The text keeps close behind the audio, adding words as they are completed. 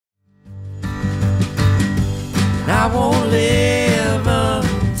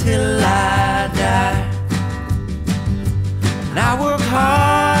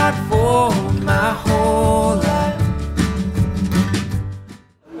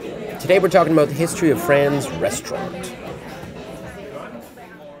Today we're talking about the history of Fran's restaurant.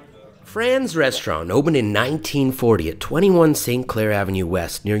 Fran's restaurant opened in 1940 at 21 St. Clair Avenue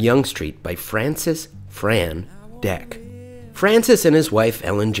West near Yonge Street by Fran Deck. Francis and his wife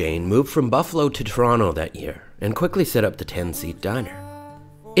Ellen Jane moved from Buffalo to Toronto that year and quickly set up the 10-seat diner.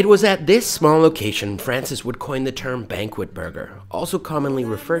 It was at this small location Francis would coin the term banquet burger, also commonly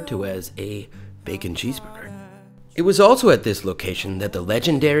referred to as a bacon cheeseburger. It was also at this location that the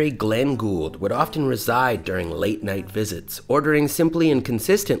legendary Glenn Gould would often reside during late-night visits, ordering simply and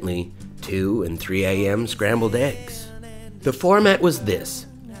consistently 2 and 3 a.m. scrambled eggs. The format was this: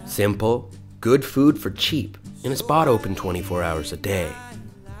 simple, good food for cheap, in a spot open 24 hours a day.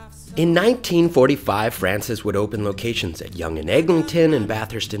 In 1945, Francis would open locations at Yonge and Eglinton and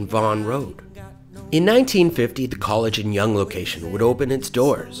Bathurst and Vaughan Road. In 1950, the College and Yonge location would open its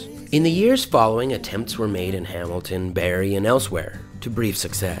doors. In the years following, attempts were made in Hamilton, Barrie, and elsewhere, to brief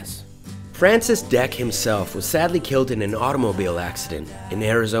success. Francis Deck himself was sadly killed in an automobile accident in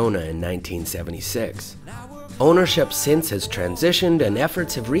Arizona in 1976. Ownership since has transitioned, and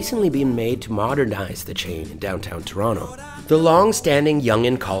efforts have recently been made to modernize the chain in downtown Toronto. The long-standing Yonge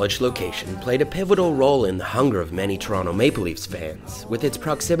and College location played a pivotal role in the hunger of many Toronto Maple Leafs fans, with its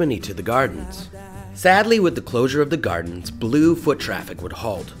proximity to the Gardens. Sadly, with the closure of the Gardens, blue foot traffic would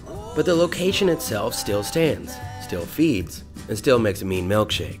halt. But the location itself still stands, still feeds, and still makes a mean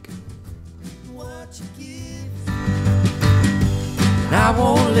milkshake. I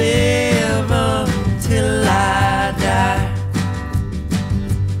won't live until